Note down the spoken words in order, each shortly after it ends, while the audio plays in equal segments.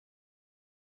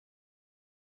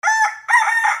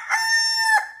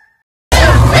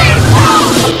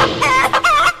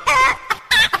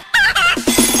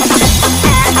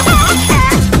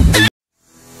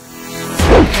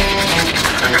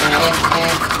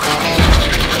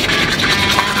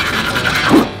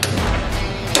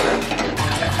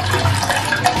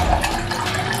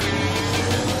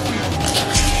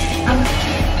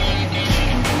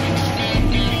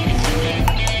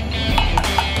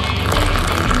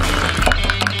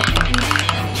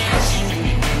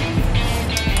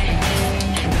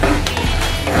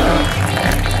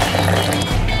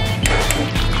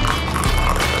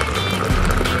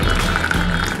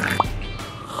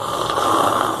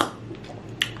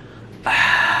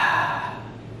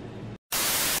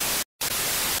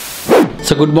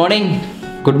So good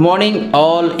morning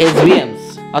all SBMs।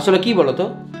 আসলে কি বলো তো,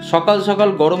 সকাল সকাল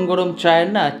গরম গরম চায়ের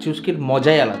না চুস্কির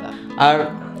মজাই আলাদা। আর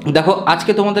দেখো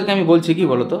আজকে তোমাদেরকে আমি বলছি কি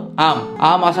বলো তো,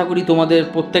 আম আশা করি তোমাদের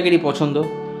প্রত্যেকেরই পছন্দ,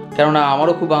 কেননা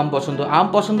আমারও খুব আম পছন্দ। আম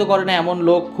পছন্দ করে না এমন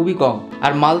লোক খুবই কম।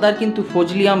 আর মালদার কিন্তু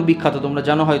ফজলি আম বিখ্যাত, তোমরা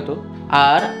জানো হয়তো।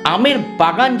 আর আমের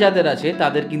বাগান যাদের আছে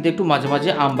তাদের কিন্তু একটু মাঝে মাঝে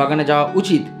আম বাগানে যাওয়া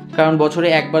উচিত, কারণ বছরে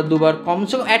একবার দুবার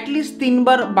কমসে কম অ্যাটলিস্ট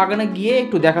 3বার বাগানে গিয়ে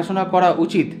একটু দেখাশোনা করা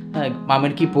উচিত। হ্যাঁ,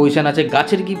 আমের কী পজিশন আছে,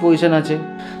 গাছের কী পজিশন আছে।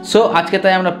 সো আজকে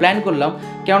তাই আমরা প্ল্যান করলাম,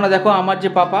 কেননা দেখো আমার যে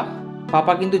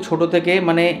পাপা কিন্তু ছোট থেকে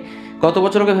মানে গত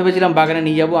বছর ওকে ভেবেছিলাম বাগানে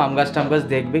নিয়ে যাবো, আম গাছ টাম গাছ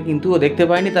দেখবে, কিন্তু ও দেখতে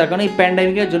পায়নি, তার কারণে এই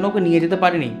প্যান্ডামিকের জন্য ওকে নিয়ে যেতে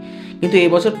পারিনি। কিন্তু এই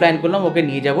বছর প্ল্যান করলাম ওকে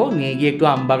নিয়ে যাব, নিয়ে গিয়ে একটু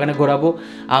আম বাগানে ঘোরাবো,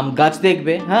 আম গাছ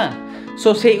দেখবে। হ্যাঁ, সো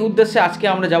সেই উদ্দেশ্যে আজকে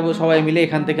আমরা যাব সবাই মিলে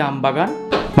এখান থেকে আম বাগান,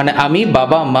 মানে আমি,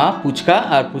 বাবা, মা, পুচকা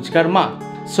আর পুচকার মা।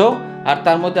 সো আর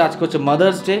তার মধ্যে আজকে হচ্ছে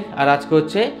মাদার্স ডে, আর আজকে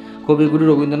হচ্ছে কবিগুরু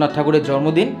রবীন্দ্রনাথ ঠাকুরের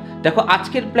জন্মদিন। দেখো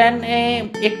আজকের প্ল্যানে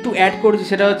একটু অ্যাড করেছি,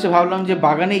 সেটা হচ্ছে ভাবলাম যে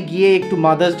বাগানে গিয়ে একটু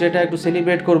মাদার্স ডেটা একটু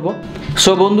সেলিব্রেট করব।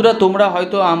 সো বন্ধুরা, তোমরা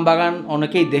হয়তো আম বাগান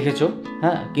অনেকেই দেখেছো,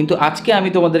 হ্যাঁ, কিন্তু আজকে আমি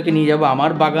তোমাদেরকে নিয়ে যাব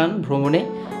আমার বাগান ভ্রমণে,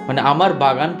 মানে আমার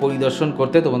বাগান পরিদর্শন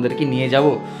করতে তোমাদেরকে নিয়ে যাব।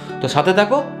 তো সাথে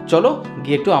থাকো, চলো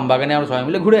গিয়ে একটু আম বাগানে আমরা সবাই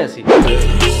মিলে ঘুরে আসি।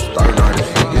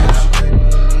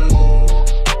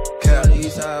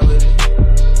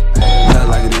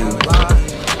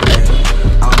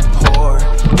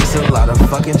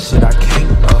 Fucking shit I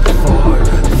can't afford.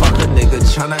 Fuck a nigga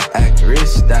tryna act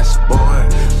rich, that's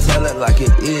boring. Tell it like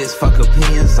it is, fuck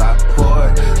opinions I pour.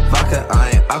 Vodka, I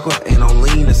ain't aqua, ain't no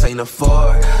lean, this ain't a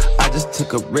Ford. I just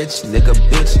took a rich nigga,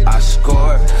 bitch, I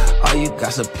scored. All you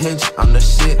got's a pinch, I'm the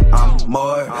shit, I'm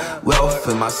more. Wealth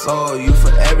in my soul, you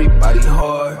for everybody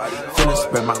whore. Finna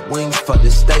spread my wings, fuck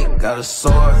the state, got a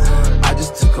sword. I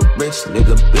just took a rich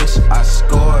nigga, bitch, I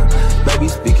scored. Baby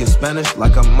speaking Spanish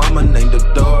like a mama named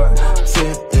Adore.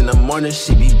 10 in the morning,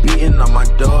 she be beating on my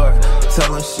door.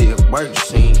 Tell her she at work,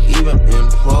 she ain't even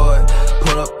employed.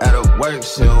 Put up at her work,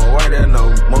 she don't work there no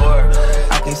more.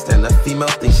 I can't stand a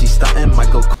female, think she starting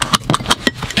Michael.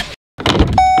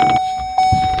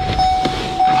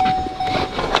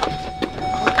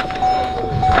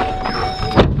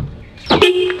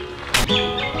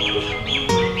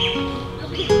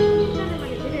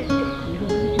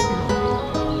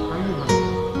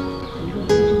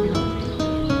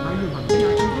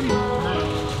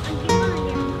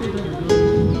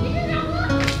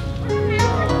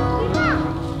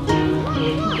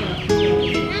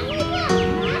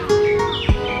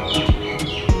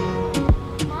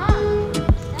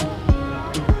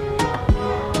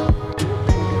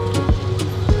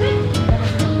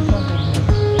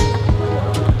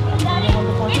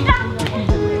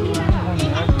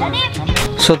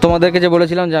 So তোমাদেরকে যে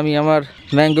বলেছিলাম যে আমি আমার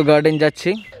mango garden যাচ্ছি।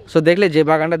 So দেখলে যে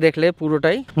বাগানটা দেখলে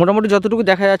পুরোটাই মোটামুটি যতটুকু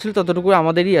দেখা যাচ্ছিল ততটুকু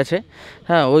আমাদেরই আছে।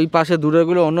 হ্যাঁ, ওই পাশে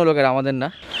দূরেরগুলো অন্য লোকের, আমাদের না।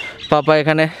 পাপা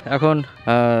এখানে এখন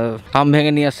আম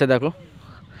ভেঙে নিয়ে আসছে, দেখো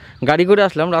গাড়ি করে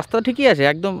আসলাম। রাস্তা ঠিকই আছে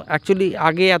একদম, অ্যাকচুয়ালি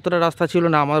আগে এতটা রাস্তা ছিল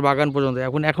না আমার বাগান পর্যন্ত,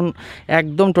 এখন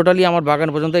একদম টোটালি আমার বাগান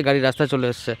পর্যন্ত গাড়ির রাস্তা চলে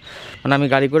এসছে, মানে আমি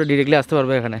গাড়ি করে ডিরেক্টলি আসতে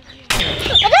পারবো এখানে।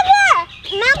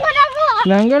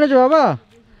 ম্যাঙ্গো এনেছো বাবা?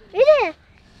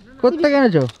 কোথেকে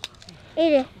এনেছো?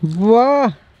 বাহ,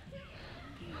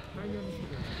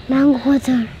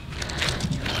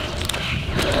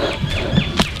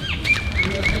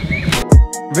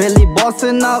 really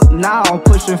bossing up now,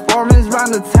 pushing formats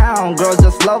round the town. Girls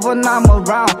just love when I'm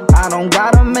around. I don't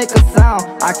gotta make a sound,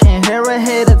 I can't hear a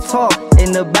hater talk. In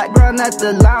the background at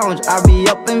the lounge, I be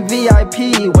up in VIP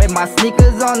with my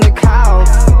sneakers on the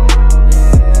couch.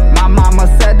 My mama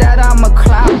said that I'm a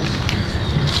clown.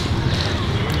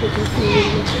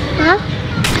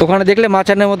 ওখানে দেখলে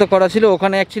মাচানের মতো করা ছিল।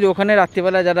 ওখানে actually ওখানে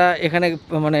রাত্রিবেলা যারা এখানে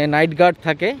মানে নাইট গার্ড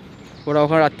থাকে, ওরা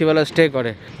ওখানে রাত্রিবেলা স্টে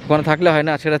করে। ওখানে থাকলে হয়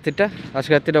না, আজকে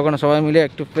রাত্রিটা ওখানে সবাই মিলে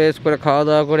একটু ফ্রেশ করে খাওয়া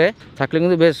দাওয়া করে থাকলে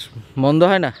কিন্তু বেশ মন্দ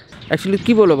হয় না। অ্যাকচুয়ালি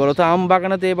কী বলো তো, আম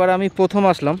বাগানেতে এবার আমি প্রথম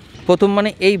আসলাম, মানে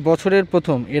এই বছরের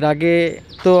প্রথম। এর আগে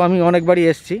তো আমি অনেকবারই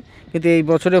এসেছি, কিন্তু এই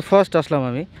বছরে ফার্স্ট আসলাম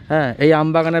আমি। হ্যাঁ, এই আম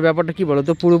বাগানের ব্যাপারটা কী বলো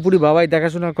তো, পুরোপুরি বাবাই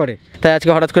দেখাশোনা করে। তাই আজকে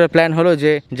হঠাৎ করে প্ল্যান হলো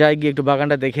যে যাই গিয়ে একটু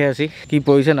বাগানটা দেখে আসি, কী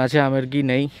পজিশন আছে আমের কি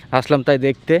নেই। আসলাম তাই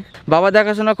দেখতে, বাবা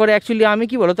দেখাশোনা করে। অ্যাকচুয়ালি আমি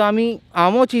কি বলো তো, আমি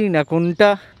আমও চিনি না, কোনটা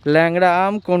ল্যাংড়া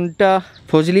আম কোনটা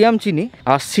ফজলি আম চিনি,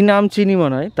 আশ্বিনা আম চিনি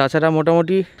মনে হয়, তাছাড়া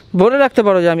মোটামুটি বলে রাখতে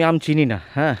পারো যে আমি আম চিনি না।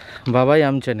 হ্যাঁ, বাবাই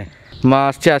আম চেনে। মা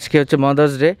আসছে, আজকে হচ্ছে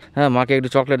মাদার্স ডে। হ্যাঁ, মাকে একটু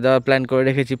চকলেট দেওয়ার প্ল্যান করে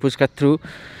রেখেছি পুচকার থ্রু,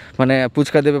 মানে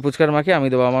পুচকা দেবে পুচকার মাকে, আমি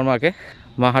দেবো আমার মাকে।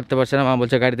 মা হাঁটতে পারছে না, মা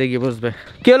বলছে গাড়িতে গিয়ে বসবে।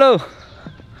 কি হলো?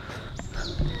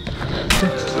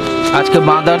 আজকে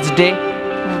মাদার্স ডে,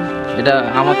 এটা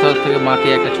আমার তরফ থেকে মাকে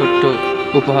একটা ছোট্ট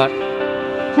উপহার।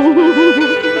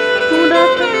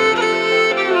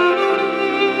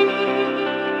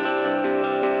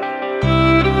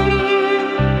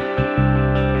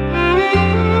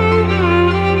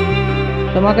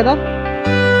 মাকে দাও,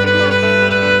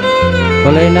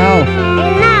 বলে নাও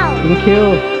তুমি খেও।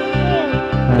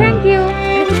 Thank you.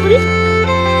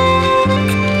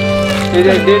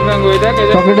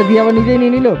 চকলেটটা দিয়ে আবার নিজেই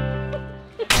নিয়ে নিল।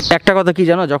 একটা কথা কি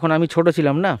জানো, যখন আমি ছোট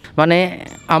ছিলাম না, মানে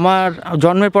আমার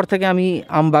জন্মের পর থেকে আমি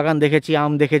আম বাগান দেখেছি,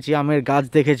 আমের গাছ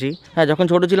দেখেছি। হ্যাঁ, যখন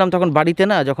ছোট ছিলাম তখন বাড়িতে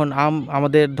না, যখন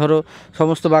আমাদের ধরো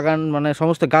সমস্ত বাগান মানে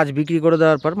সমস্ত গাছ বিক্রি করে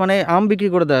দেওয়ার পর, মানে আম বিক্রি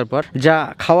করে দেওয়ার পর যা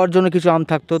খাওয়ার জন্য কিছু আম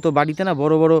থাকতো, তো বাড়িতে না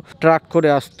বড় বড় ট্রাক করে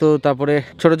আসতো, তারপরে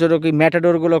ছোট ছোট কি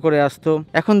ম্যাটাডোরগুলো করে আসতো।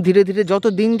 এখন ধীরে ধীরে যত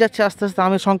দিন যাচ্ছে আস্তে আস্তে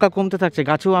আমের সংখ্যা কমতে থাকছে,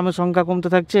 গাছেও আমের সংখ্যা কমতে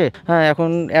থাকছে। হ্যাঁ, এখন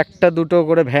একটা দুটো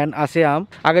করে ভ্যান আসে আম।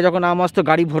 আগে যখন আম আসতো,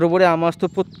 গাড়ি ভরে ভরে আম আসতো,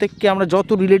 প্রত্যেককে আমরা যত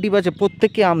রিলেটিভ আছে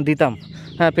প্রত্যেককে আম দিতাম।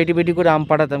 হ্যাঁ, পেটি পেটি করে আম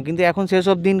পাঠাতাম। কিন্তু এখন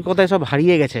সেসব দিন কোথায় সব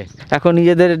হারিয়ে গেছে। এখন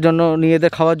নিজেদের জন্য,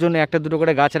 নিজেদের খাওয়ার জন্য একটা দুটো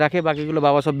করে গাছ রাখে, বাকিগুলো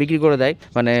বাবা সব বিক্রি করে দেয়।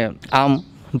 মানে আম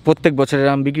প্রত্যেক বছরের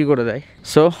আম বিক্রি করে দেয়।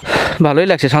 সো ভালোই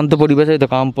লাগছে, শান্ত পরিবেশে। তো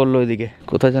আম পড়লো ওইদিকে,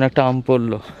 কোথায় যেন একটা আম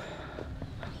পড়লো,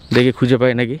 দেখি খুঁজে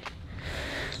পাই নাকি।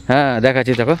 হ্যাঁ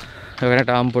দেখাচ্ছি, দেখো ওখানে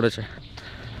একটা আম পড়েছে।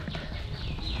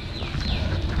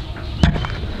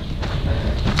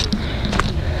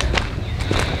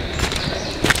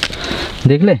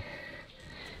 দেখলে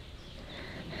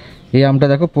এই আমটা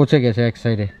দেখো পচে গেছে, এক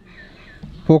সাইডে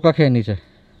পোকা খেয়ে নিচে,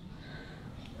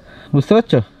 বুঝতে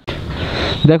পারছো?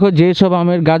 দেখো যেসব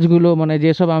আমের গাছগুলো, মানে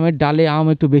যেসব আমের ডালে আম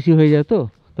একটু বেশি হয়ে যায়, তো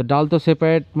ডাল তো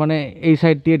সেপারেট, মানে এই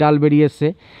সাইড দিয়ে ডাল বেরিয়ে এসছে।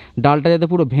 ডালটা যাতে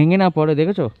পুরো ভেঙে না পড়ে,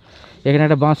 দেখেছো এখানে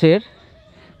একটা বাঁশের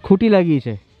খুঁটি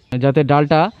লাগিয়েছে যাতে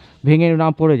ডালটা ভেঙে না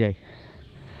পড়ে যায়।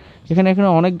 এখানে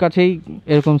অনেক গাছেই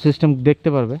এরকম সিস্টেম দেখতে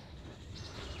পারবে।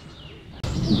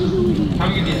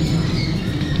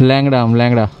 ল্যাংড়া আম,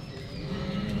 ল্যাংড়া।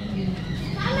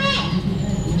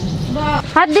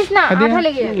 হাত দিস না, আঠা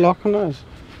লেগে যাবে।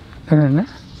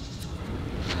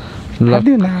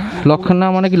 লক্ষণ না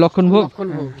মানে কি? লক্ষণ ভোগ।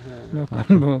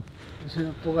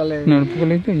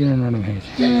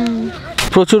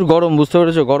 প্রচুর গরম, বুঝতে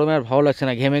পেরেছো? গরমে আর ভালো লাগছে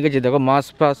না, ঘেমে গেছে। দেখো মাছ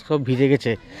ফাছ সব ভিজে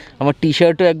গেছে, আমার টি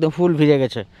শার্টও একদম ফুল ভিজে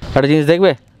গেছে। একটা জিনিস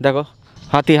দেখবে, দেখো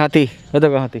হাতি, হাতি, ও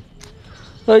দেখো হাতি,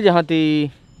 ওই যে হাতি।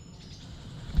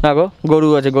 দেখো গরু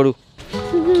আছে, গরু।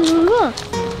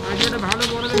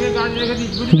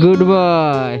 Good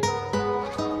boy.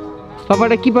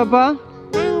 পাপাটা কি পাপা?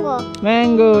 ম্যাঙ্গো।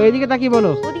 ম্যাঙ্গো। এদিকে তাকিয়ে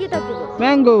বলো, ওদিকে তাকিয়ে বলো।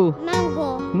 ম্যাঙ্গো। ম্যাঙ্গো।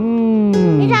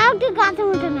 এটা একটা গাছের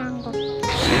মতো ম্যাঙ্গো।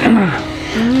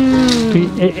 তুই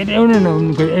এটা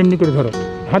এমনি করে ধরো,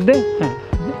 হাত দে। হ্যাঁ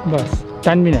বাস,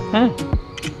 টানবি না। হ্যাঁ,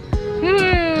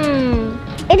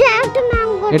 এটা একটা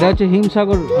ম্যাঙ্গো। এটা হচ্ছে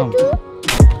হিমসাগর আম।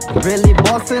 Really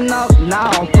bossing up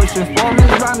now, pushing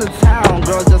formats around the town.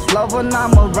 Girls just love when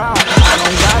I'm around. I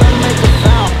don't gotta make a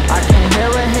sound. I can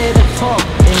hear a hater talk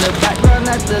in the background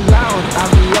at the lounge. I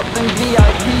be up in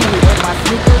VIP with my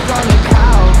sneakers on the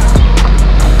couch.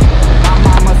 My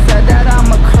mama said that I'm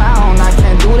a clown. I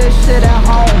can't do this shit at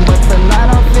home, but tonight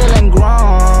I'm feeling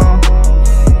grown.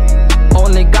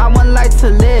 Only got one life to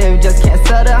live, just can't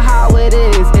settle how it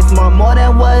is. It's more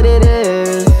than what it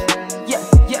is.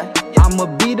 I'ma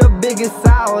be the biggest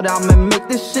out, I'ma make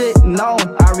this shit known.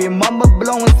 I remember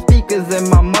blowing speakers in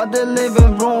my mother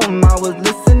living room. I was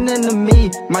listening to me,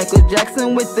 Michael Jackson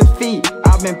with the feet.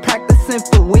 I've been practicing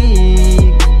for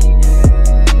weeks.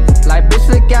 Like bitch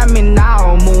look at me now,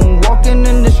 moonwalking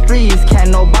in the streets.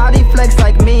 Can't nobody flex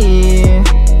like me.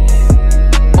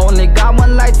 Only got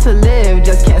one life to live,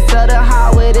 just can't settle how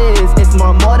it is. It's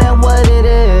more than what it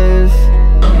is.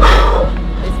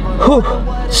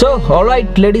 So alright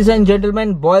ladies and gentleman,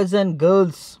 boys and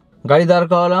girls, গাড়ি দাঁড়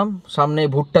করালাম সামনে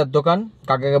ভুট্টার দোকান।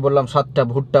 কাকাকে বললাম 7টা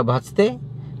ভুট্টা ভাজতে,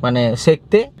 মানে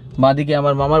সেকতে। বাঁদিকে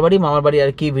আমার মামার বাড়ি। মামার বাড়ি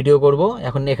আর কি ভিডিও করব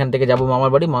এখন। এখান থেকে যাবো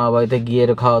মামার বাড়ি, মামার বাড়িতে গিয়ে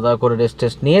খাওয়া দাওয়া করে রেস্ট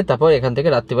টেস্ট নিয়ে তারপর এখান থেকে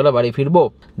রাত্রিবেলা বাড়ি ফিরবো।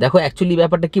 দেখো অ্যাকচুয়ালি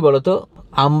ব্যাপারটা কি বলতো,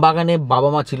 আম বাগানে বাবা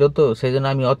মা ছিল, তো সেই জন্য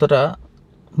আমি অতটা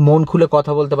মন খুলে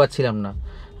কথা বলতে পারছিলাম না।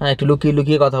 হ্যাঁ, একটু লুকিয়ে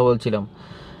লুকিয়ে কথা বলছিলাম,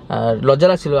 আর লজ্জা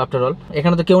লাগছিল। আফটার অল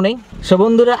এখানে তো কেউ নেই। সো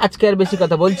বন্ধুরা, আজকে আর বেশি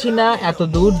কথা বলছি না। এত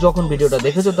দূর যখন ভিডিওটা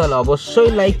দেখেছো তাহলে অবশ্যই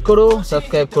লাইক করো,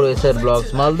 সাবস্ক্রাইব করো SR blogs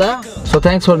Malda. So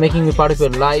thanks for making me part of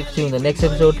your life. C you in the next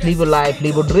episode. Leave your life,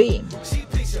 leave your dream.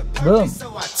 Broom.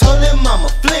 I told him I'm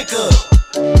a flicker.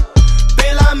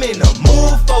 Bill, I'm in the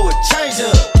mood for a change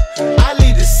up. I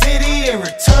leave the city and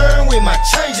return with my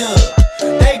change up.